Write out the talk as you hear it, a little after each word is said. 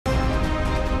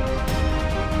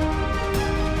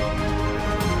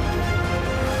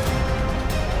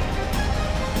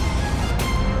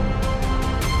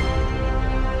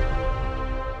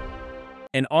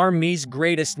An army's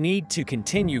greatest need to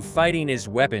continue fighting is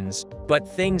weapons, but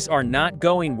things are not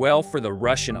going well for the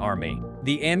Russian army.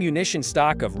 The ammunition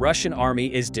stock of Russian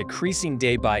army is decreasing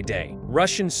day by day.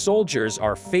 Russian soldiers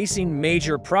are facing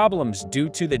major problems due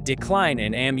to the decline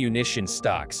in ammunition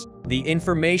stocks. The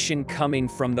information coming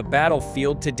from the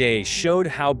battlefield today showed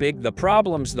how big the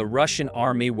problems the Russian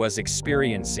army was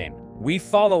experiencing. We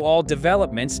follow all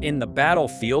developments in the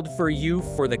battlefield for you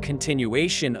for the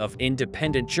continuation of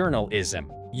independent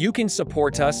journalism. You can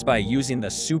support us by using the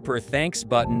Super Thanks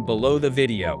button below the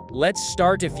video. Let's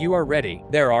start if you are ready.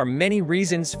 There are many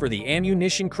reasons for the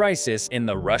ammunition crisis in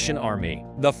the Russian army.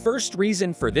 The first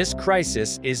reason for this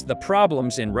crisis is the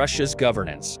problems in Russia's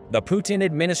governance. The Putin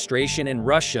administration in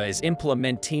Russia is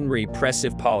implementing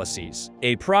repressive policies.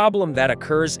 A problem that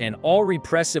occurs in all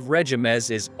repressive regimes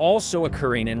is also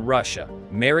occurring in Russia.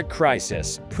 Merit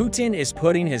crisis. Putin is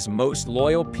putting his most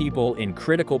loyal people in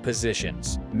critical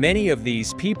positions. Many of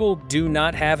these people do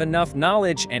not have enough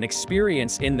knowledge and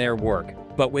experience in their work,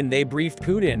 but when they brief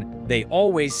Putin, they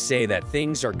always say that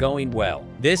things are going well.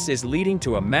 This is leading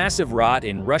to a massive rot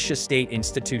in Russia's state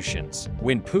institutions.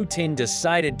 When Putin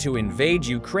decided to invade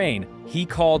Ukraine, he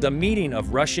called a meeting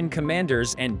of Russian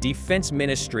commanders and defense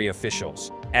ministry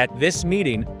officials. At this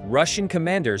meeting, Russian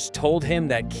commanders told him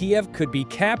that Kiev could be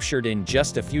captured in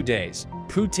just a few days.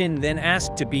 Putin then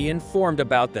asked to be informed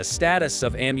about the status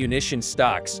of ammunition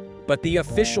stocks, but the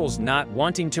officials, not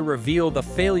wanting to reveal the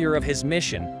failure of his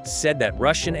mission, said that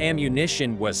Russian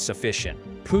ammunition was sufficient.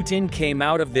 Putin came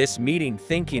out of this meeting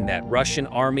thinking that Russian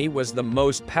army was the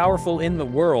most powerful in the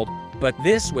world, but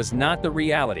this was not the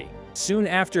reality. Soon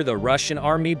after the Russian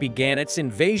army began its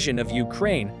invasion of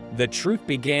Ukraine, the truth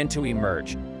began to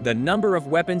emerge. The number of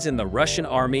weapons in the Russian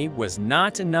army was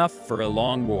not enough for a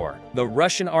long war. The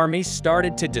Russian army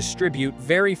started to distribute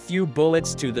very few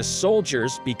bullets to the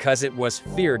soldiers because it was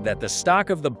feared that the stock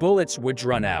of the bullets would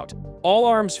run out. All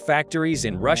arms factories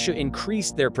in Russia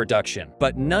increased their production,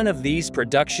 but none of these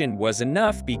production was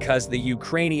enough because the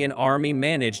Ukrainian army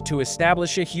managed to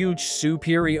establish a huge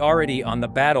superiority on the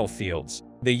battlefields.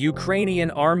 The Ukrainian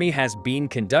army has been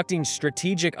conducting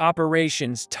strategic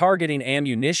operations targeting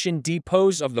ammunition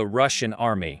depots of the Russian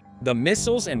army. The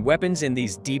missiles and weapons in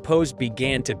these depots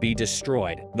began to be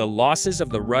destroyed. The losses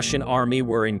of the Russian army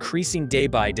were increasing day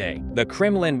by day. The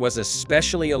Kremlin was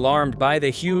especially alarmed by the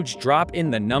huge drop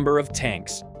in the number of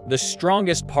tanks. The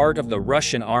strongest part of the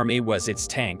Russian army was its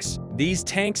tanks. These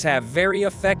tanks have very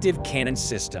effective cannon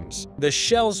systems. The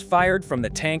shells fired from the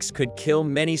tanks could kill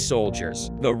many soldiers.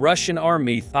 The Russian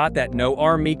army thought that no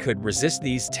army could resist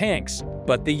these tanks,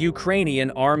 but the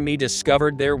Ukrainian army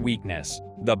discovered their weakness.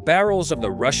 The barrels of the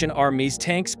Russian army's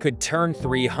tanks could turn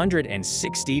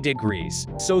 360 degrees,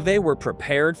 so they were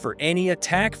prepared for any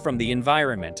attack from the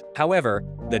environment. However,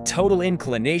 the total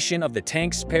inclination of the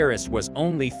tank's Paris was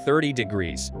only 30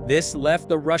 degrees. This left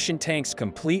the Russian tanks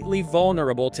completely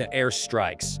vulnerable to air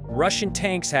strikes. Russian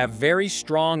tanks have very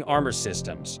strong armor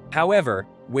systems. However,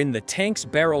 when the tank's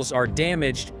barrels are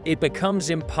damaged, it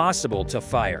becomes impossible to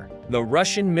fire. The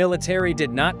Russian military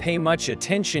did not pay much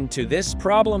attention to this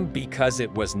problem because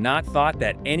it was not thought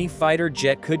that any fighter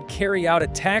jet could carry out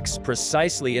attacks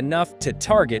precisely enough to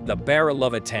target the barrel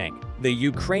of a tank. The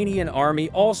Ukrainian army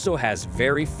also has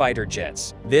very fighter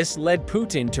jets. This led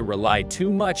Putin to rely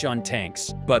too much on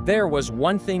tanks. But there was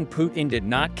one thing Putin did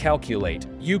not calculate.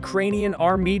 Ukrainian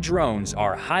army drones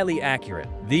are highly accurate.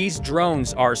 These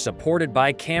drones are supported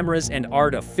by cameras and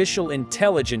artificial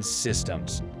intelligence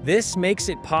systems. This makes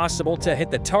it possible to hit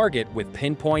the target with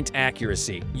pinpoint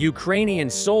accuracy. Ukrainian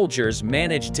soldiers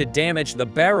managed to damage the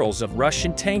barrels of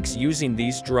Russian tanks using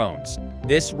these drones.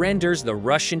 This renders the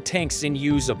Russian tanks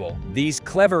unusable. These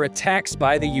clever attacks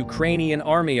by the Ukrainian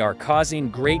army are causing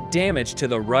great damage to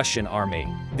the Russian army.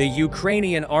 The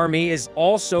Ukrainian army is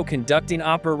also conducting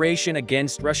operation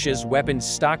against Russia's weapons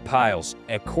stockpiles,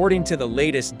 according to the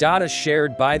latest data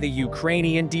shared by the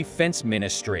Ukrainian Defense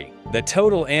Ministry. The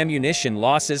total ammunition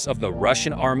losses of the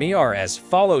Russian army are as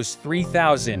follows: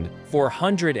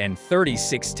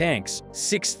 3,436 tanks,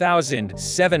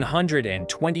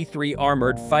 6,723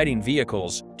 armored fighting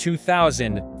vehicles,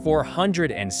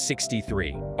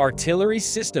 2,463 artillery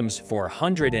systems,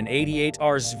 488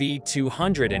 RSV,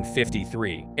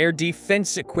 253 air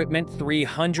defense equipment,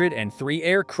 303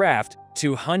 aircraft,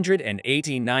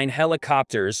 289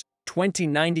 helicopters,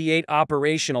 2098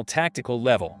 operational tactical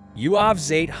level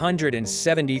UAVs,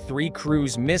 873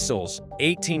 cruise missiles,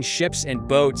 18 ships and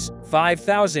boats,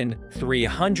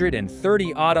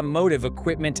 5,330 automotive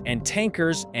equipment and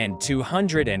tankers, and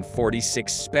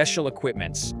 246 special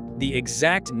equipments. The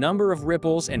exact number of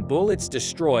ripples and bullets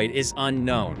destroyed is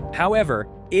unknown. However,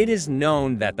 It is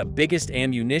known that the biggest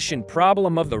ammunition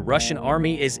problem of the Russian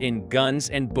army is in guns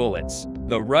and bullets.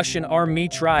 The Russian army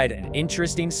tried an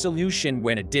interesting solution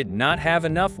when it did not have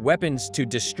enough weapons to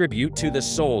distribute to the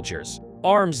soldiers.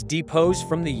 Arms depots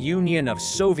from the Union of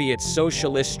Soviet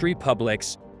Socialist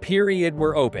Republics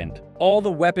were opened. All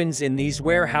the weapons in these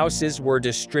warehouses were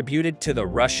distributed to the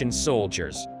Russian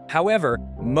soldiers. However,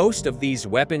 most of these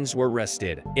weapons were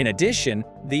rusted. In addition,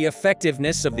 the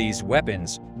effectiveness of these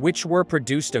weapons, which were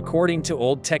produced according to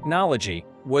old technology,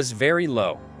 was very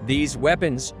low. These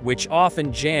weapons, which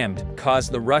often jammed,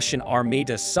 caused the Russian army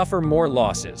to suffer more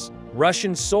losses.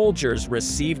 Russian soldiers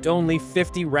received only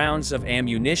 50 rounds of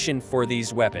ammunition for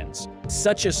these weapons.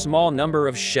 Such a small number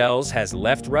of shells has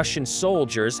left Russian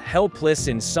soldiers helpless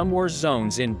in some war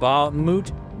zones in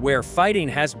Bakhmut, where fighting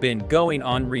has been going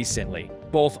on recently.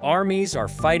 Both armies are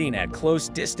fighting at close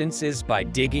distances by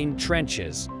digging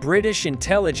trenches. British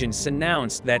intelligence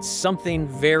announced that something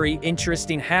very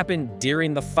interesting happened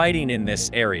during the fighting in this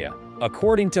area.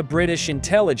 According to British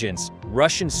intelligence,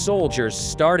 Russian soldiers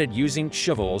started using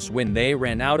shovels when they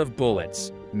ran out of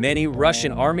bullets. Many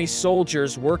Russian army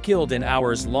soldiers were killed in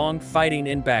hours-long fighting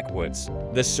in backwoods.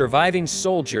 The surviving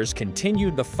soldiers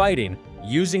continued the fighting,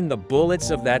 using the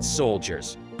bullets of that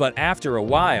soldiers. But after a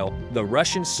while, the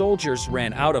Russian soldiers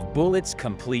ran out of bullets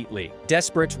completely.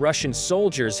 Desperate Russian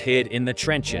soldiers hid in the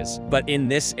trenches. But in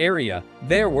this area,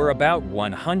 there were about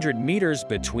 100 meters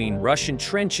between Russian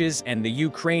trenches and the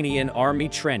Ukrainian army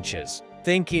trenches.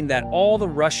 Thinking that all the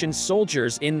Russian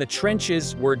soldiers in the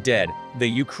trenches were dead, the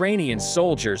Ukrainian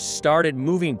soldiers started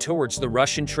moving towards the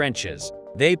Russian trenches.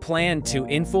 They planned to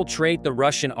infiltrate the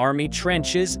Russian army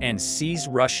trenches and seize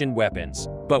Russian weapons.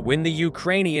 But when the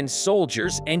Ukrainian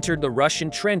soldiers entered the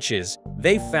Russian trenches,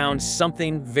 they found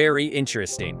something very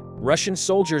interesting. Russian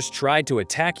soldiers tried to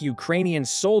attack Ukrainian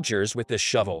soldiers with the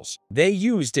shovels they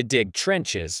used to dig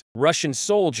trenches. Russian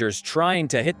soldiers trying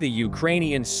to hit the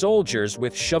Ukrainian soldiers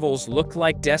with shovels looked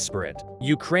like desperate.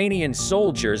 Ukrainian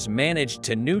soldiers managed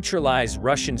to neutralize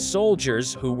Russian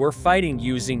soldiers who were fighting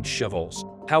using shovels.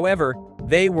 However,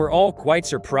 they were all quite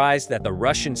surprised that the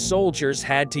Russian soldiers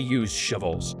had to use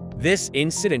shovels. This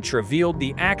incident revealed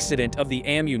the accident of the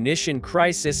ammunition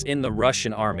crisis in the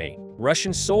Russian army.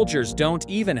 Russian soldiers don't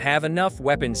even have enough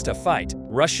weapons to fight.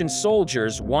 Russian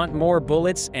soldiers want more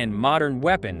bullets and modern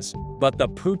weapons, but the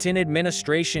Putin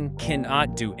administration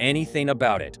cannot do anything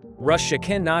about it. Russia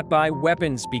cannot buy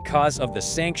weapons because of the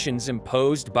sanctions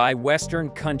imposed by Western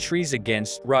countries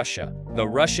against Russia. The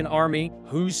Russian army,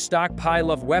 whose stockpile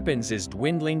of weapons is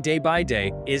dwindling day by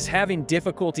day, is having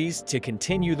difficulties to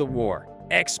continue the war.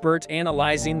 Experts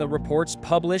analyzing the reports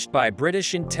published by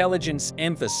British intelligence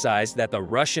emphasize that the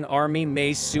Russian army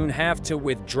may soon have to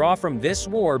withdraw from this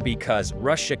war because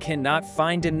Russia cannot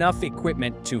find enough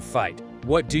equipment to fight.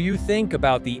 What do you think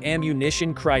about the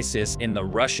ammunition crisis in the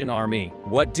Russian army?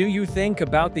 What do you think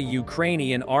about the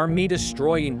Ukrainian army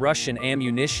destroying Russian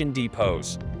ammunition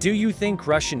depots? Do you think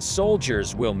Russian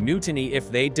soldiers will mutiny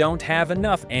if they don't have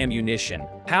enough ammunition?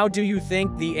 How do you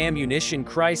think the ammunition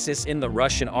crisis in the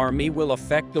Russian army will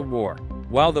affect the war?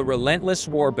 While the relentless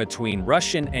war between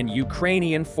Russian and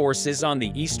Ukrainian forces on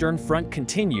the Eastern Front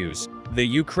continues, the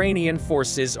Ukrainian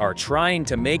forces are trying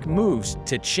to make moves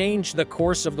to change the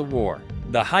course of the war.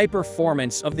 The high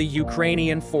performance of the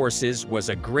Ukrainian forces was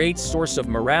a great source of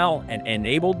morale and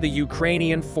enabled the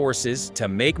Ukrainian forces to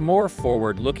make more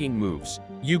forward-looking moves.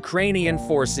 Ukrainian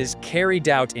forces carried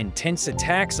out intense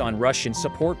attacks on Russian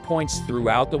support points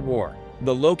throughout the war.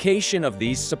 The location of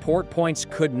these support points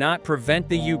could not prevent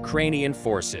the Ukrainian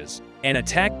forces. An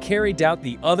attack carried out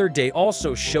the other day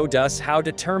also showed us how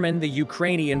determined the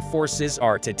Ukrainian forces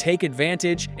are to take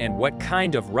advantage and what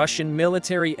kind of Russian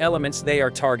military elements they are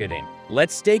targeting.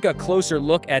 Let's take a closer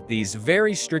look at these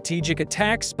very strategic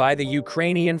attacks by the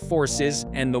Ukrainian forces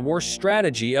and the war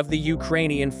strategy of the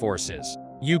Ukrainian forces.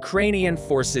 Ukrainian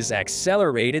forces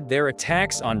accelerated their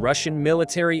attacks on Russian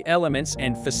military elements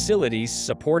and facilities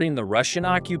supporting the Russian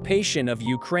occupation of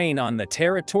Ukraine on the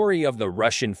territory of the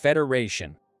Russian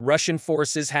Federation. Russian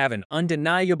forces have an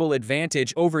undeniable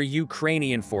advantage over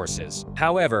Ukrainian forces.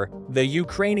 However, the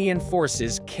Ukrainian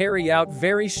forces carry out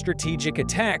very strategic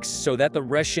attacks so that the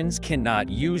Russians cannot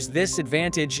use this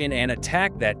advantage in an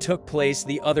attack that took place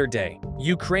the other day.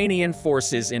 Ukrainian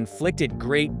forces inflicted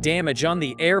great damage on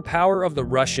the air power of the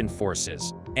Russian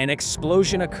forces. An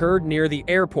explosion occurred near the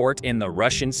airport in the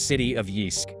Russian city of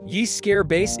Yeysk. Yeysk Air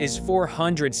Base is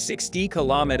 460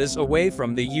 kilometers away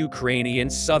from the Ukrainian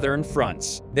southern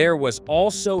fronts. There was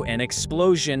also an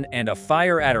explosion and a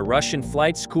fire at a Russian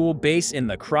flight school base in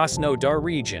the Krasnodar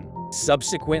region.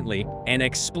 Subsequently, an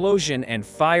explosion and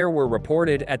fire were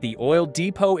reported at the oil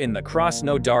depot in the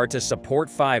Krasnodar to support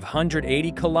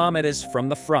 580 kilometers from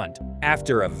the front,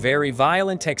 after a very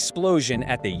violent explosion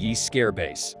at the Yeisk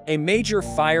airbase. A major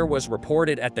fire was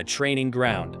reported at the training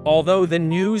ground. Although the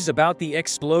news about the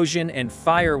explosion and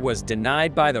fire was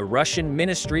denied by the Russian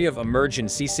Ministry of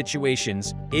Emergency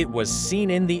Situations, it was seen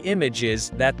in the images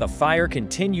that the fire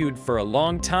continued for a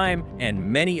long time and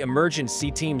many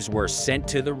emergency teams were sent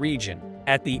to the region.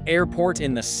 At the airport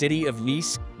in the city of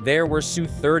Yeisk, there were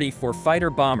Su-34 fighter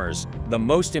bombers, the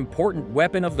most important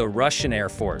weapon of the Russian Air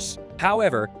Force.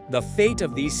 However, the fate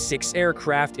of these 6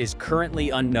 aircraft is currently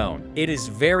unknown. It is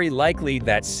very likely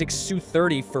that 6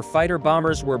 Su-34 fighter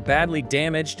bombers were badly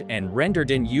damaged and rendered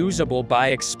unusable by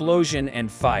explosion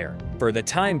and fire. For the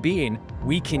time being,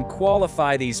 we can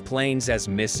qualify these planes as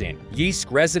missing.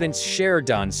 Yeisk residents shared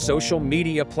on social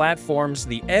media platforms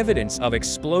the evidence of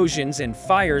explosions and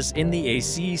fires in the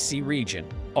ACEC region.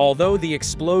 Although the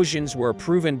explosions were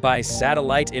proven by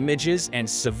satellite images and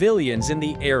civilians in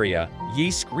the area,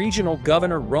 Yeisk Regional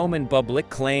Governor Roman Bublik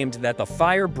claimed that the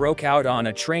fire broke out on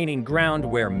a training ground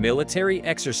where military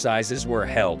exercises were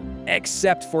held.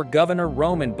 Except for Governor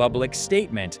Roman Bublik's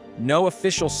statement, no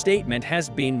official statement has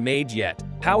been made yet.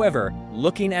 However,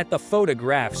 looking at the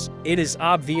photographs, it is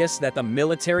obvious that the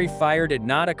military fire did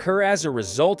not occur as a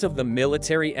result of the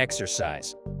military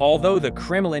exercise. Although the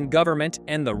Kremlin government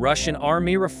and the Russian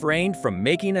army refrained from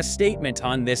making a statement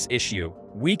on this issue,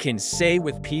 we can say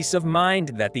with peace of mind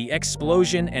that the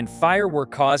explosion and fire were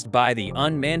caused by the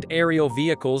unmanned aerial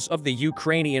vehicles of the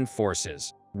Ukrainian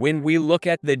forces. When we look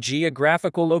at the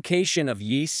geographical location of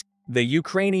Yeisk, the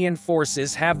Ukrainian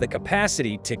forces have the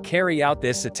capacity to carry out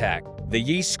this attack. The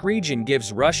Yeisk region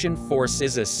gives Russian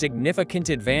forces a significant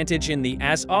advantage in the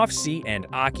Azov Sea and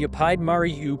occupied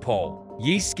Mariupol.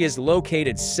 Yeisk is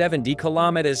located 70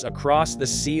 kilometers across the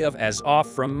Sea of Azov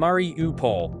from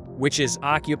Mariupol, which is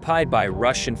occupied by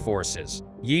Russian forces.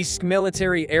 Yeisk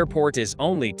Military Airport is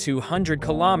only 200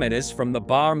 kilometers from the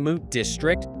Bakhmut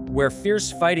district, where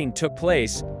fierce fighting took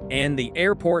place, and the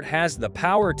airport has the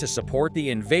power to support the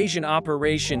invasion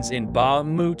operations in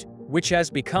Bakhmut, which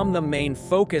has become the main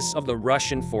focus of the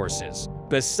Russian forces.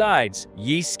 Besides,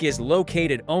 Yeisk is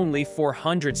located only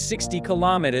 460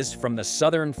 kilometers from the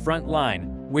southern front line,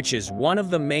 which is one of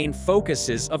the main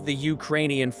focuses of the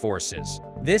Ukrainian forces.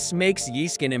 This makes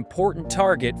Yeisk an important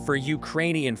target for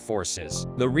Ukrainian forces.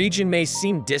 The region may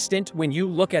seem distant when you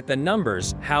look at the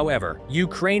numbers, however,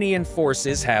 Ukrainian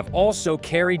forces have also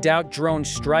carried out drone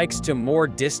strikes to more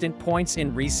distant points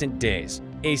in recent days.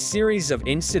 A series of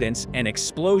incidents and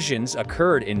explosions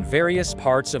occurred in various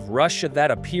parts of Russia that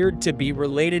appeared to be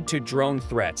related to drone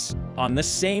threats. On the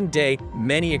same day,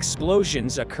 many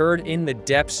explosions occurred in the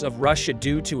depths of Russia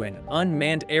due to an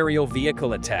unmanned aerial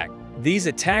vehicle attack. These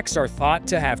attacks are thought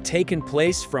to have taken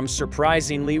place from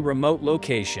surprisingly remote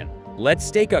location.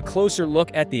 Let's take a closer look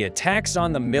at the attacks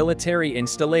on the military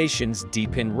installations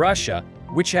deep in Russia,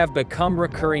 which have become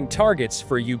recurring targets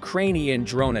for Ukrainian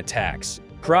drone attacks.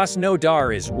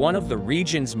 Krasnodar is one of the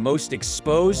regions most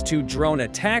exposed to drone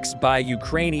attacks by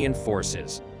Ukrainian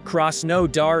forces.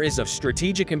 Krasnodar is of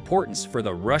strategic importance for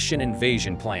the Russian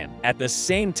invasion plan. At the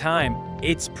same time,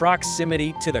 its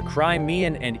proximity to the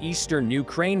Crimean and Eastern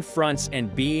Ukraine fronts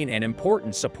and being an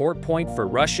important support point for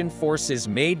Russian forces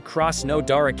made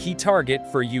Krasnodar a key target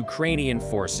for Ukrainian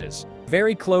forces.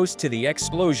 Very close to the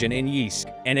explosion in Yeisk,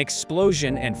 an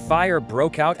explosion and fire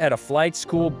broke out at a flight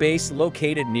school base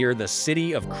located near the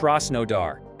city of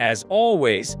Krasnodar. As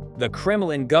always, the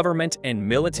Kremlin government and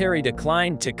military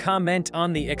declined to comment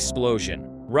on the explosion.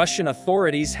 Russian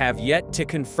authorities have yet to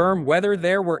confirm whether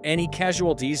there were any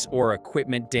casualties or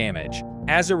equipment damage.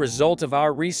 As a result of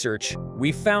our research,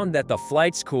 we found that the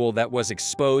flight school that was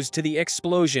exposed to the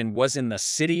explosion was in the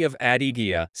city of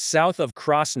Adigia, south of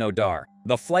Krasnodar.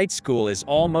 The flight school is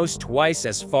almost twice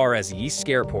as far as Yeisk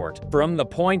Airport. From the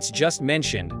points just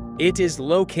mentioned, it is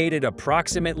located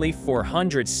approximately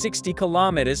 460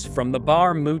 kilometers from the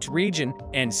Bakhmut region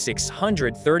and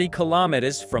 630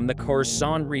 kilometers from the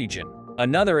Kherson region.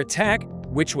 Another attack,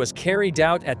 which was carried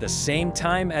out at the same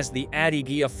time as the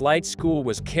Adigia flight school,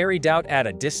 was carried out at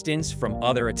a distance from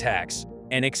other attacks.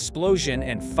 An explosion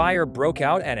and fire broke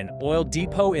out at an oil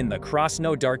depot in the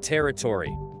Krasnodar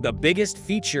territory. The biggest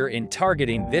feature in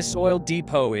targeting this oil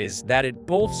depot is that it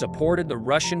both supported the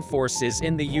Russian forces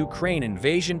in the Ukraine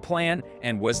invasion plan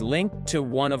and was linked to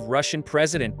one of Russian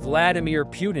President Vladimir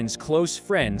Putin's close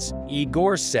friends,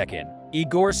 Igor Sechin.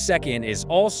 Igor Sechin is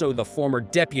also the former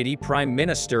deputy prime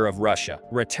minister of Russia.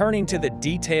 Returning to the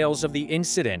details of the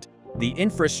incident, The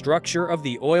infrastructure of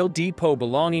the oil depot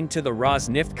belonging to the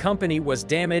Rosneft company was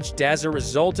damaged as a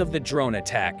result of the drone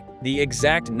attack. The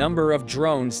exact number of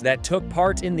drones that took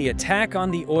part in the attack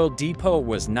on the oil depot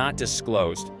was not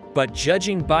disclosed, but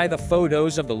judging by the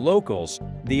photos of the locals,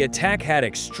 the attack had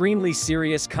extremely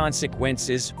serious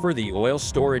consequences for the oil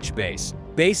storage base.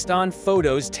 Based on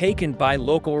photos taken by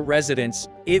local residents,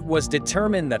 it was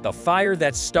determined that the fire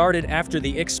that started after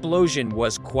the explosion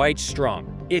was quite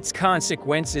strong. Its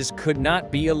consequences could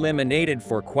not be eliminated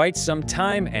for quite some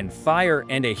time, and fire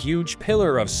and a huge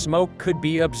pillar of smoke could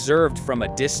be observed from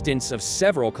a distance of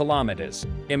several kilometers.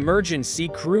 Emergency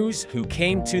crews who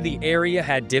came to the area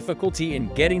had difficulty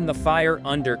in getting the fire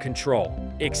under control.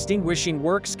 Extinguishing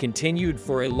works continued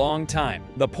for a long time.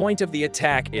 The point of the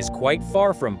attack is quite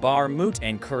far from Bakhmut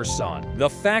and Kherson. The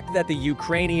fact that the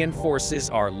Ukrainian forces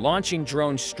are launching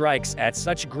drone strikes at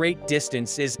such great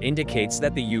distances indicates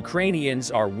that the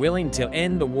Ukrainians are willing to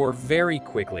end the war very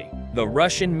quickly. The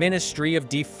Russian Ministry of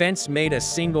Defense made a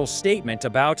single statement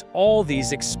about all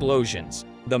these explosions.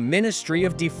 The Ministry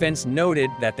of Defense noted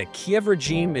that the Kiev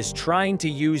regime is trying to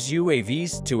use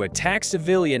UAVs to attack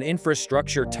civilian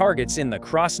infrastructure targets in the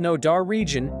Krasnodar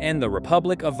region and the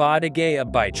Republic of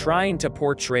Adygea by trying to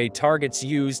portray targets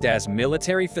used as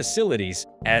military facilities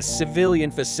as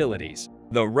civilian facilities.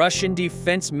 The Russian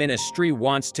Defense Ministry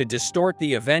wants to distort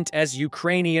the event as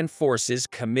Ukrainian forces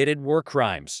committed war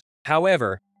crimes.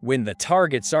 However, when the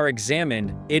targets are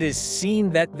examined, it is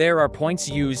seen that there are points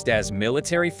used as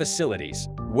military facilities.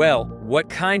 Well, what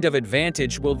kind of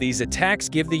advantage will these attacks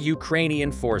give the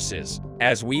Ukrainian forces?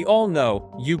 As we all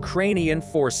know, Ukrainian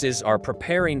forces are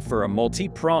preparing for a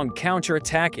multi-pronged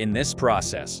counterattack in this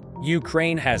process.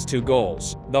 Ukraine has two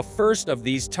goals. The first of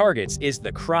these targets is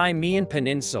the Crimean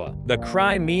Peninsula. The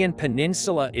Crimean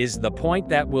Peninsula is the point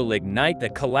that will ignite the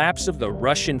collapse of the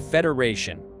Russian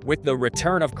Federation. With the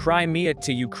return of Crimea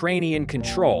to Ukrainian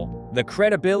control, the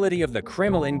credibility of the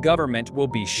Kremlin government will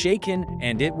be shaken,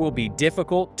 and it will be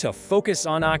difficult to focus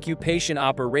on occupation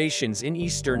operations in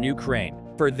eastern Ukraine.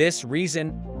 For this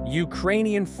reason,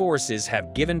 Ukrainian forces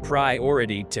have given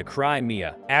priority to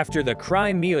Crimea. After the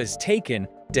Crimea is taken,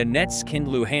 Donetsk and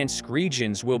Luhansk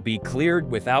regions will be cleared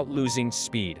without losing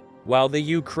speed. While the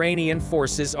Ukrainian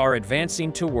forces are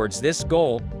advancing towards this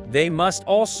goal, they must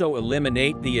also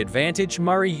eliminate the advantage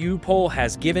Mariupol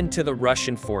has given to the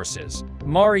Russian forces.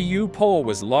 Mariupol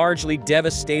was largely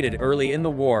devastated early in the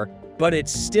war, but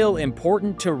it's still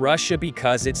important to Russia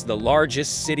because it's the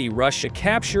largest city Russia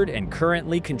captured and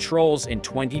currently controls in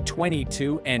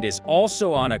 2022 and is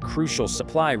also on a crucial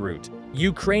supply route.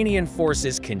 Ukrainian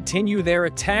forces continue their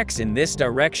attacks in this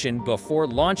direction before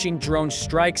launching drone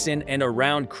strikes in and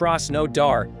around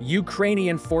Krasnodar.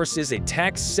 Ukrainian forces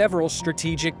attacked several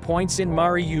strategic points in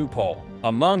Mariupol.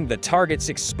 Among the targets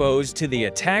exposed to the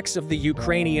attacks of the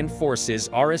Ukrainian forces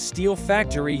are a steel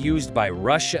factory used by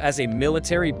Russia as a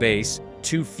military base,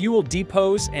 2 fuel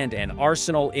depots, and an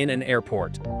arsenal in an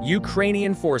airport.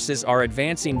 Ukrainian forces are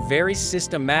advancing very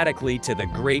systematically to the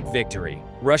great victory.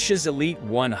 Russia's elite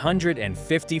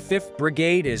 155th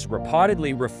Brigade is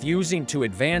reportedly refusing to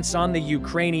advance on the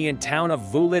Ukrainian town of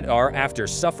Vuhledar after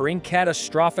suffering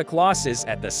catastrophic losses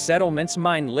at the settlement's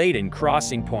mine-laden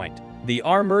crossing point. The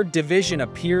armored division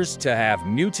appears to have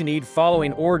mutinied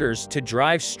following orders to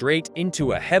drive straight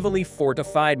into a heavily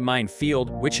fortified minefield,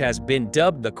 which has been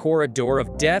dubbed the Corridor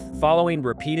of Death following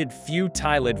repeated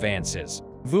futile advances.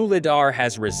 Vuhledar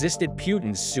has resisted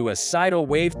Putin's suicidal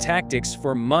wave tactics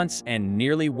for months and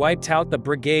nearly wiped out the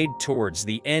brigade towards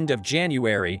the end of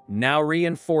January, now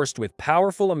reinforced with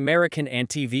powerful American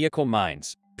anti-vehicle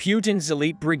mines. Putin's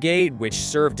elite brigade, which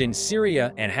served in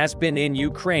Syria and has been in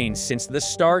Ukraine since the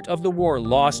start of the war,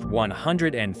 lost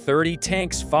 130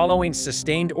 tanks following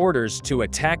sustained orders to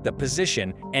attack the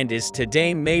position and is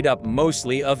today made up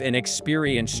mostly of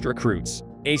inexperienced recruits.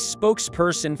 A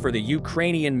spokesperson for the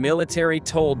Ukrainian military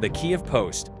told the Kiev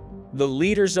Post, "The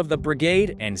leaders of the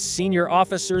brigade and senior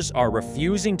officers are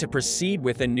refusing to proceed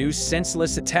with a new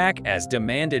senseless attack as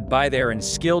demanded by their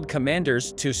unskilled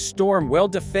commanders to storm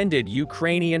well-defended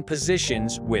Ukrainian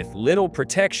positions with little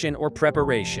protection or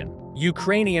preparation."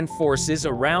 Ukrainian forces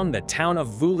around the town of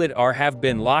Vuhledar have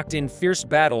been locked in fierce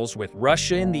battles with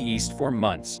Russia in the east for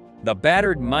months. The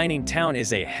battered mining town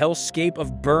is a hellscape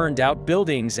of burned-out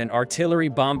buildings and artillery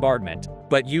bombardment,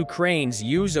 but Ukraine's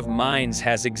use of mines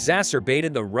has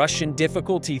exacerbated the Russian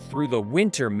difficulty through the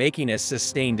winter, making a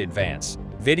sustained advance.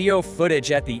 Video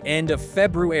footage at the end of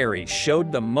February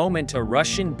showed the moment a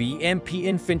Russian BMP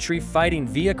infantry fighting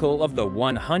vehicle of the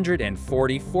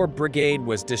 144 Brigade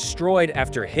was destroyed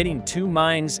after hitting 2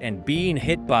 mines and being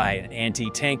hit by an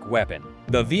anti-tank weapon.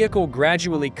 The vehicle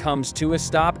gradually comes to a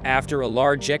stop after a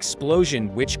large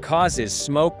explosion which causes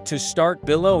smoke to start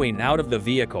billowing out of the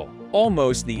vehicle.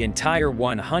 Almost the entire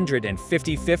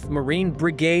 155th Marine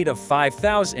Brigade of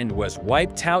 5,000 was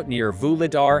wiped out near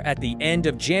Vuhledar at the end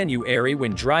of January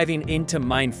when driving into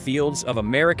minefields of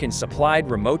American-supplied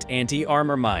remote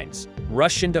anti-armor mines.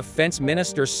 Russian Defense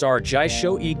Minister Sergei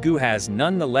Shoigu has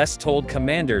nonetheless told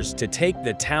commanders to take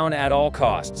the town at all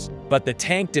costs, but the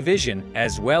tank division,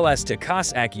 as well as to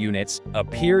Cossack units,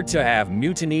 appeared to have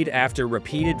mutinied after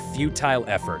repeated futile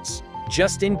efforts.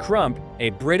 Justin Crump, a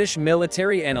British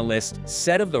military analyst,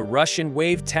 said of the Russian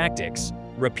wave tactics,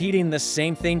 repeating the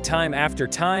same thing time after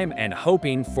time and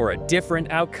hoping for a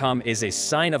different outcome is a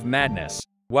sign of madness.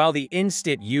 While the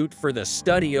Institute for the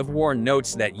Study of War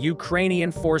notes that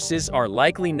Ukrainian forces are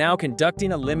likely now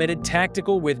conducting a limited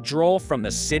tactical withdrawal from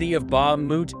the city of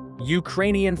Bakhmut,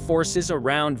 Ukrainian forces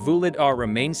around Vuhledar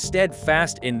remain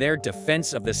steadfast in their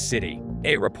defense of the city.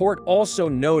 A report also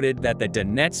noted that the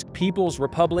Donetsk People's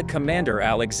Republic commander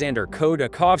Alexander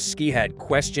Khodakovsky had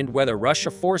questioned whether Russia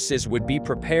forces would be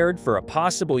prepared for a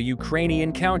possible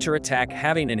Ukrainian counterattack,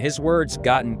 having, in his words,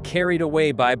 gotten carried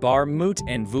away by Bakhmut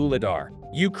and Vuhledar.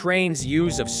 Ukraine's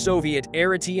use of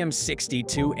Soviet-era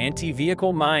TM-62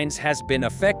 anti-vehicle mines has been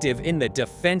effective in the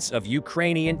defense of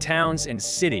Ukrainian towns and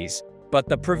cities, but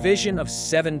the provision of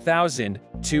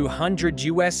 7,200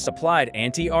 US-supplied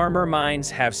anti-armor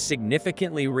mines have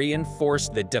significantly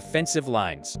reinforced the defensive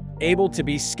lines. Able to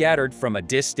be scattered from a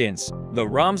distance, the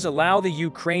ROMs allow the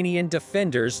Ukrainian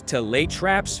defenders to lay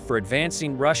traps for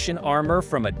advancing Russian armor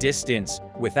from a distance,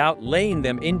 without laying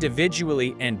them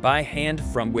individually and by hand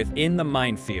from within the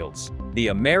minefields. The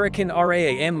American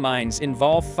RAM mines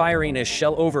involve firing a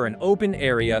shell over an open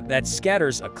area that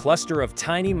scatters a cluster of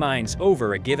tiny mines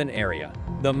over a given area.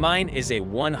 The mine is a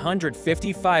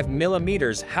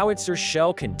 155mm howitzer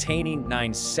shell containing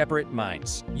 9 separate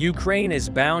mines. Ukraine is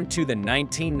bound to the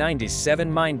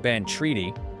 1997 Mine Ban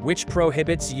Treaty, which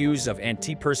prohibits use of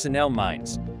anti-personnel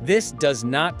mines. This does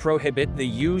not prohibit the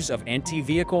use of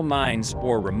anti-vehicle mines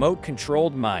or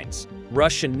remote-controlled mines.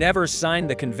 Russia never signed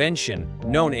the convention,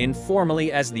 known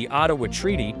informally as the Ottawa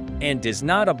Treaty, and is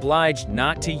not obliged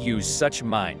not to use such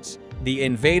mines. The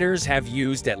invaders have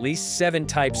used at least 7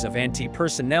 types of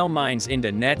anti-personnel mines in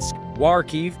Donetsk,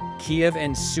 Kharkiv, Kiev,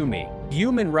 and Sumy.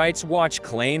 Human Rights Watch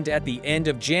claimed at the end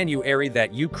of January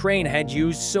that Ukraine had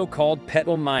used so-called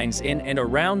petal mines in and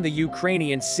around the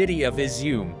Ukrainian city of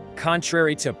Izium.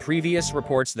 Contrary to previous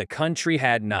reports, the country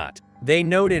had not. They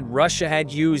noted Russia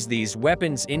had used these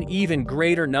weapons in even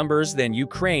greater numbers than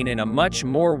Ukraine in a much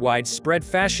more widespread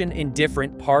fashion in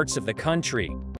different parts of the country.